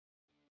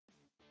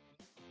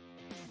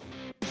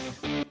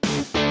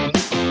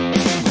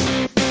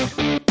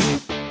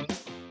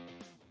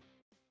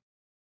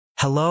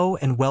Hello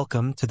and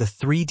welcome to the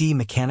 3D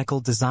Mechanical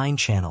Design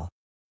channel.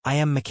 I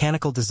am a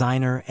mechanical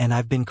designer and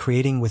I've been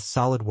creating with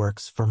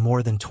SolidWorks for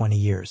more than 20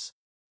 years.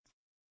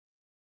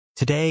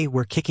 Today,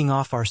 we're kicking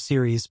off our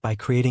series by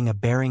creating a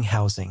bearing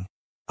housing,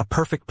 a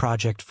perfect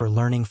project for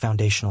learning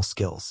foundational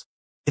skills.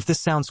 If this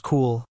sounds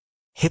cool,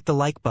 hit the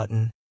like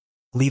button,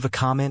 leave a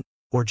comment,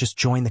 or just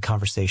join the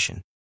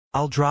conversation.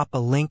 I'll drop a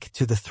link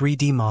to the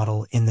 3D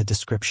model in the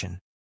description.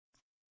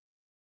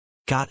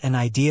 Got an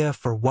idea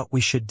for what we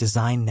should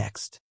design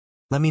next?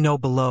 Let me know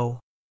below.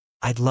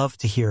 I'd love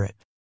to hear it.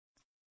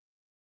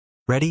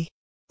 Ready?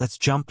 Let's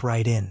jump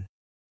right in.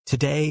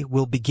 Today,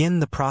 we'll begin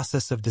the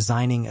process of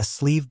designing a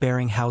sleeve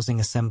bearing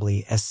housing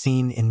assembly as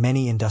seen in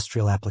many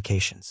industrial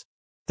applications.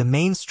 The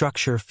main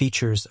structure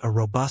features a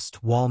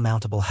robust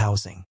wall-mountable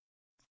housing.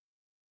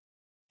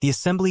 The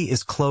assembly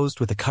is closed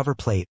with a cover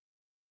plate,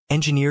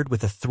 engineered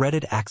with a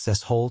threaded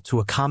access hole to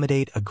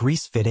accommodate a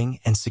grease fitting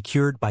and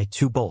secured by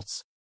 2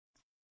 bolts.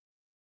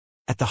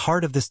 At the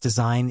heart of this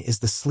design is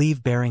the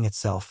sleeve bearing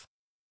itself,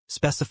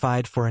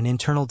 specified for an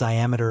internal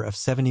diameter of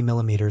 70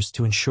 mm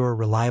to ensure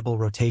reliable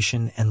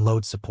rotation and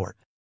load support.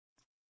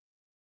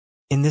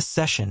 In this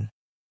session,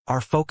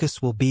 our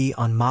focus will be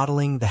on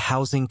modeling the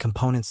housing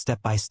components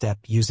step by step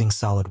using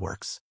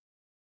SolidWorks.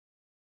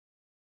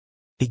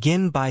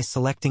 Begin by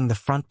selecting the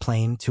front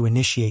plane to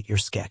initiate your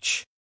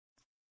sketch.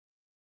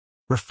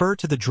 Refer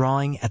to the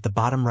drawing at the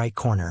bottom right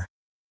corner,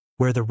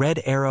 where the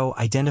red arrow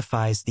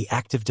identifies the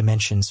active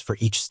dimensions for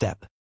each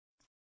step.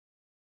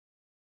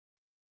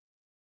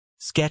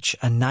 Sketch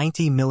a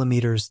 90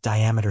 mm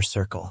diameter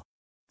circle.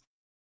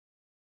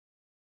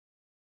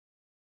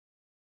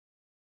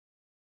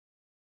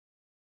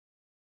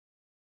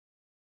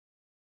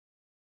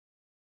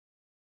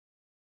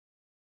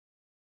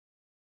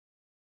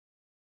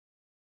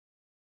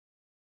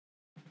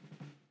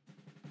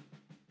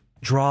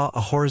 Draw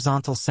a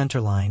horizontal center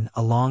line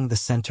along the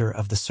center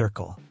of the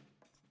circle.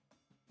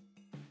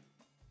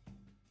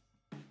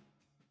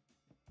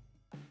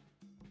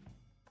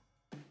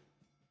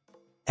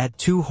 Add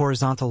 2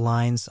 horizontal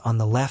lines on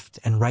the left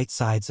and right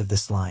sides of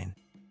this line.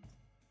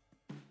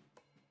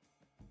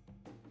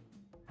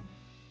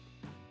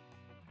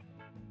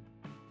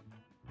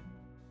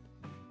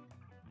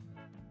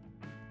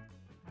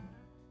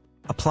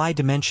 Apply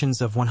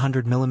dimensions of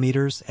 100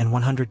 mm and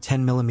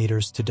 110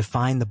 mm to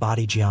define the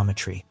body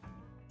geometry,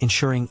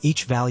 ensuring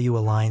each value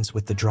aligns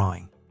with the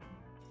drawing.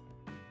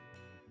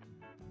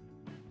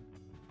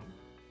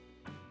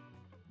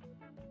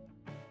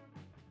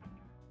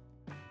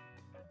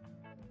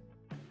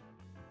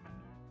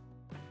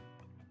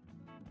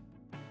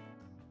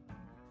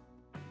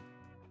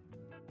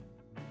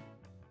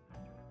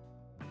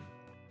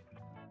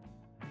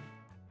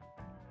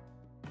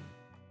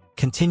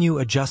 Continue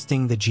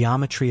adjusting the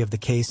geometry of the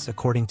case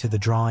according to the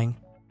drawing,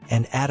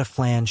 and add a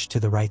flange to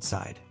the right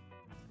side.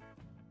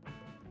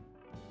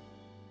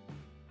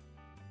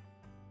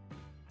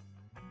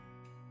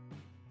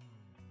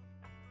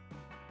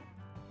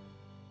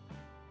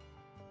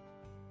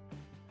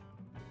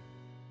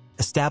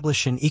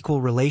 Establish an equal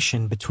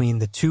relation between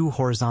the 2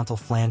 horizontal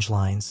flange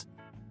lines,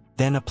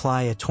 then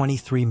apply a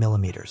 23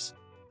 mm.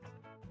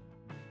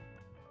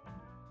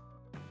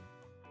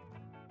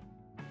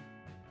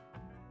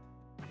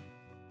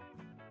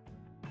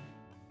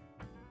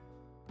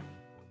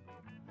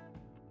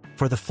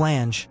 For the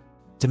flange,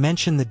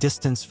 dimension the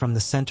distance from the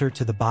center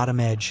to the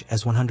bottom edge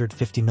as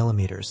 150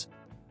 mm,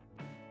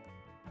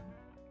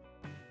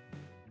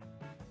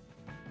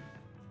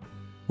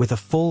 with a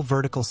full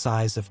vertical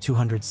size of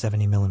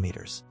 270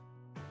 mm.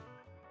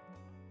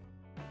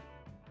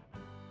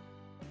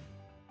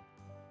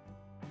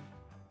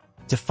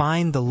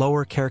 Define the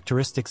lower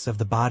characteristics of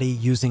the body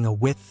using a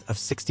width of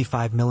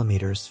 65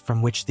 mm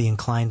from which the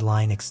inclined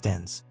line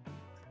extends.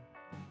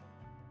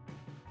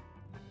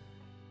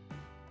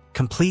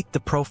 Complete the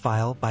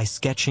profile by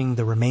sketching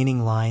the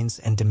remaining lines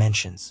and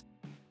dimensions.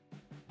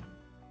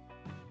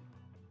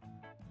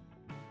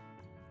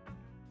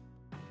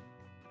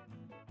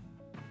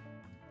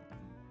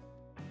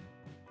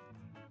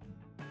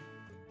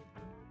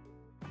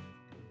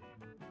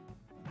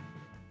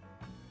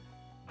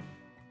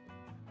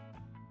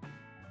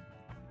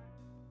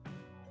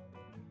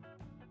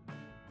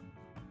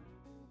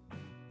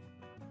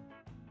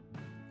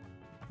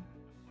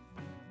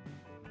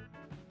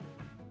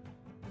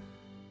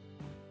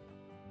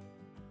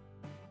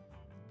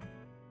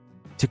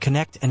 To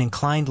connect an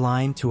inclined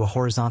line to a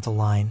horizontal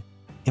line,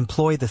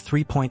 employ the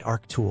 3-point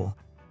arc tool,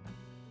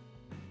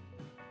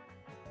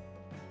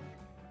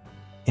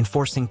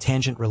 enforcing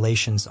tangent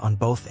relations on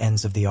both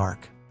ends of the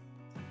arc.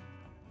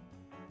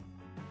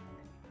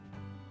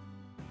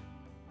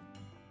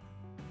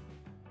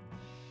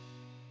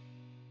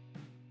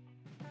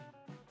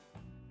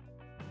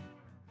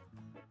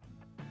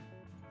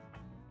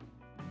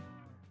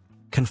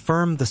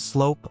 Confirm the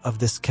slope of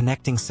this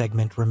connecting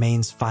segment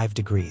remains 5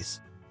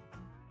 degrees.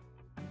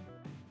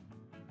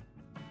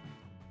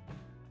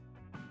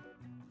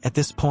 At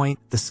this point,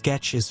 the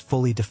sketch is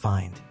fully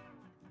defined.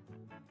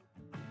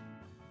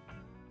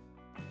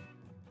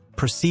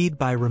 Proceed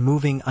by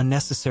removing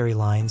unnecessary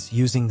lines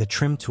using the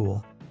Trim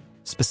tool,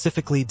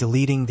 specifically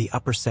deleting the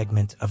upper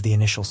segment of the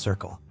initial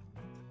circle.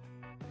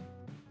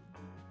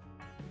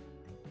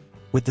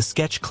 With the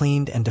sketch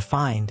cleaned and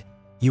defined,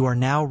 you are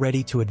now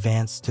ready to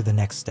advance to the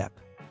next step.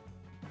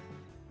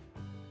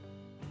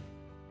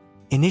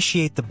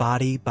 Initiate the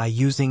body by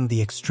using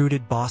the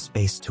Extruded Boss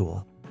Base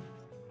tool.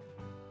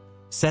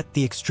 Set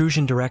the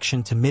extrusion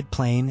direction to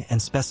mid-plane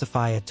and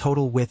specify a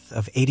total width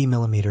of 80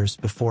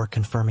 mm before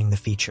confirming the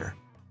feature.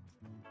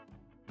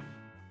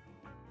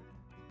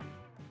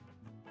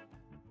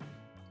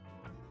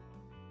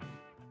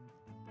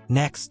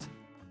 Next,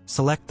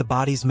 select the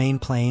body's main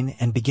plane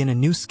and begin a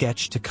new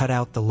sketch to cut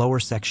out the lower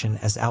section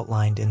as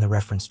outlined in the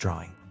reference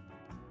drawing.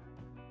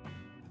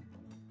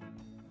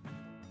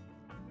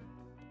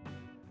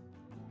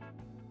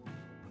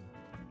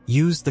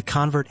 Use the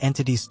Convert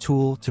Entities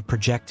tool to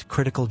project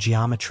critical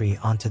geometry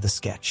onto the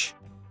sketch.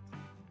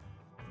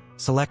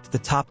 Select the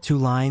top two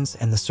lines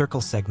and the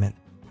circle segment,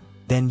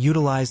 then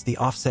utilize the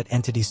Offset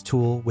Entities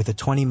tool with a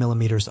 20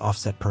 mm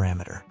offset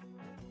parameter.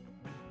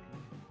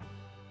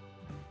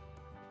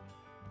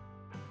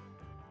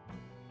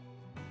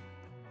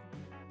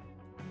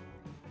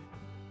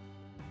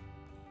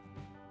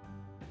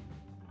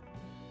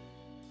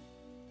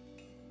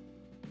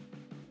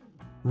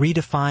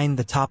 Redefine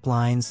the top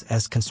lines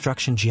as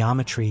construction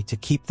geometry to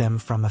keep them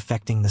from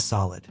affecting the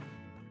solid.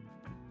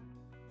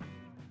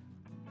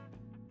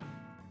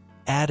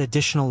 Add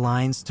additional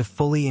lines to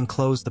fully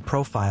enclose the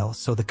profile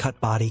so the cut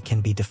body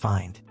can be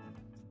defined.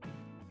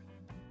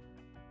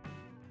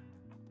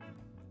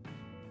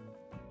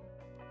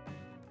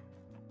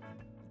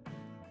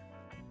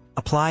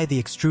 Apply the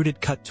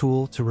Extruded Cut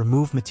tool to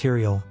remove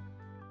material,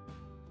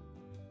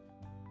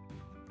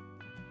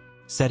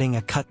 setting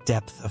a cut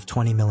depth of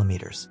 20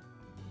 mm.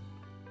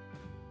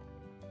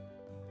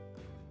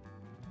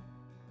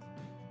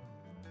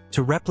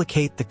 To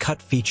replicate the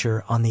cut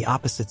feature on the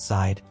opposite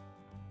side,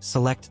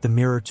 select the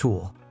Mirror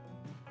tool.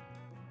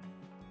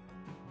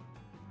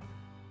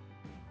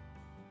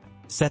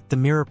 Set the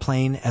mirror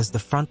plane as the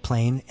front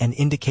plane and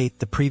indicate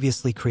the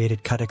previously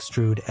created cut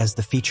extrude as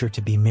the feature to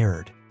be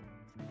mirrored.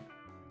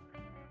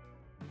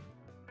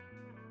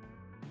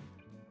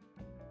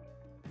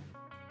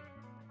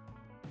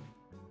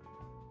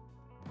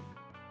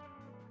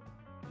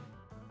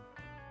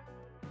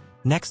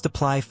 Next,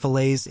 apply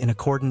fillets in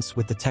accordance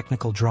with the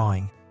technical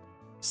drawing,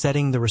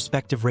 setting the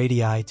respective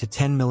radii to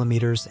 10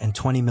 mm and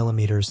 20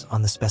 mm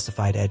on the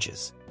specified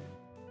edges.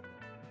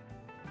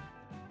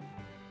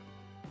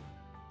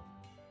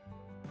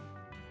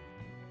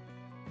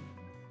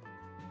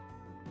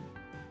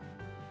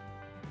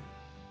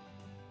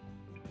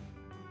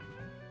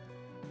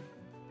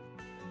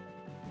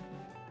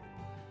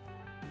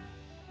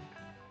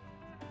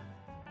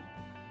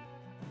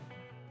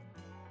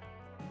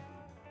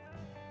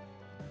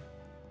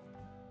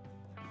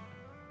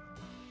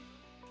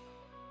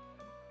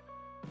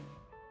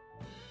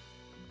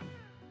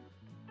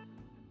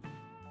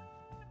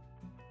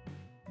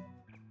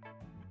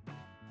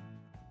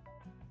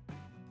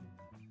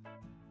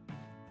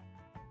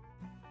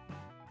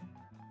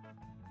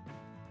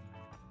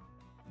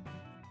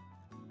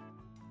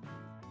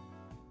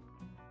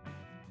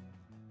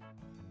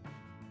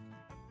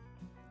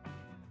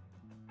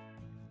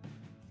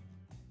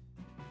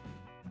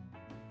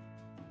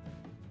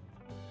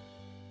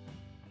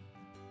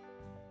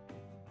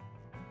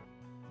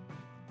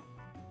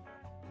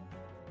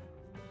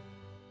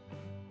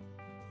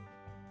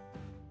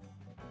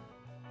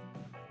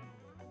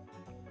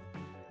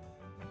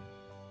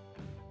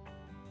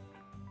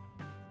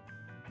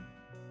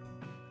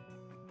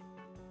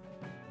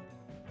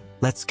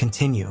 Let's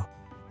continue.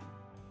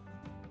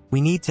 We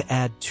need to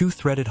add 2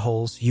 threaded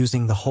holes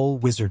using the Hole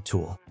Wizard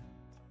tool.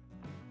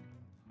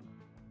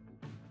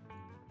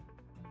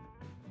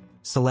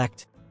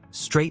 Select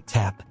Straight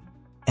Tap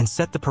and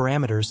set the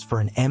parameters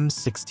for an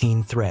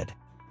M16 thread.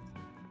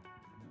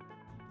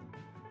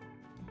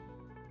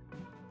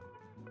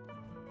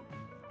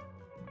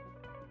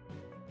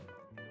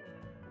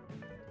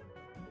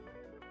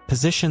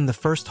 Position the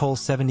first hole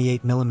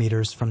 78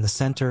 mm from the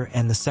center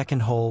and the second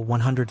hole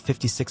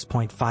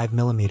 156.5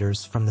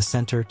 mm from the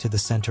center to the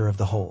center of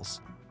the holes.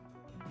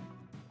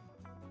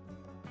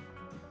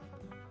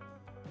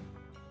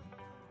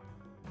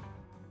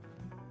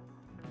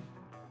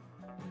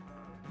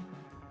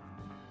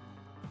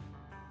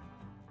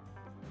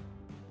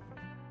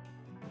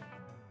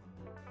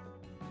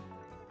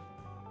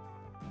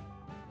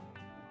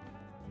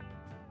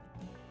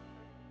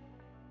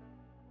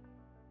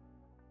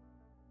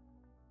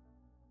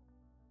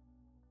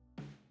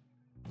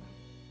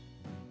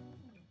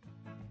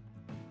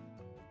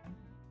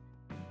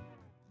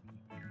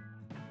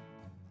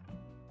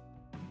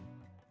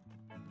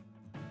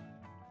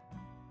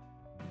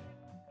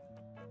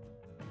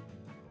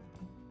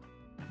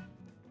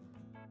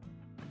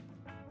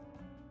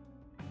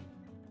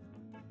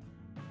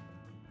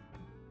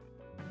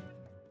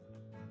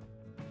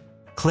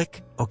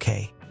 Click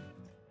OK.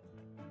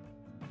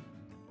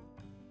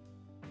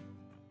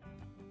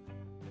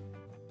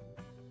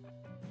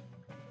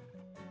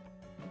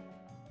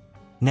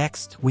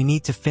 Next, we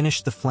need to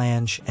finish the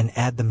flange and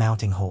add the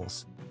mounting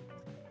holes.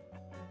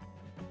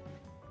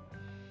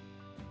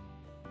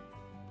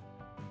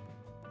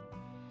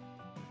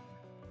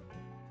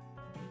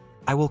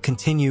 I will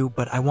continue,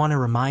 but I want to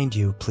remind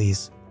you,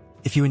 please,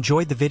 if you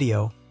enjoyed the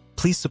video,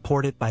 please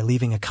support it by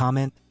leaving a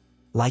comment,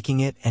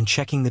 liking it, and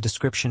checking the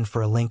description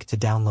for a link to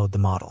download the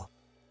model.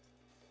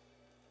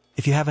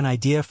 If you have an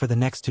idea for the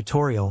next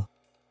tutorial,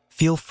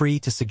 feel free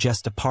to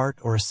suggest a part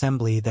or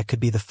assembly that could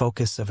be the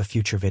focus of a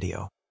future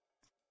video.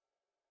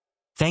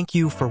 Thank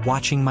you for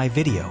watching my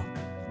video.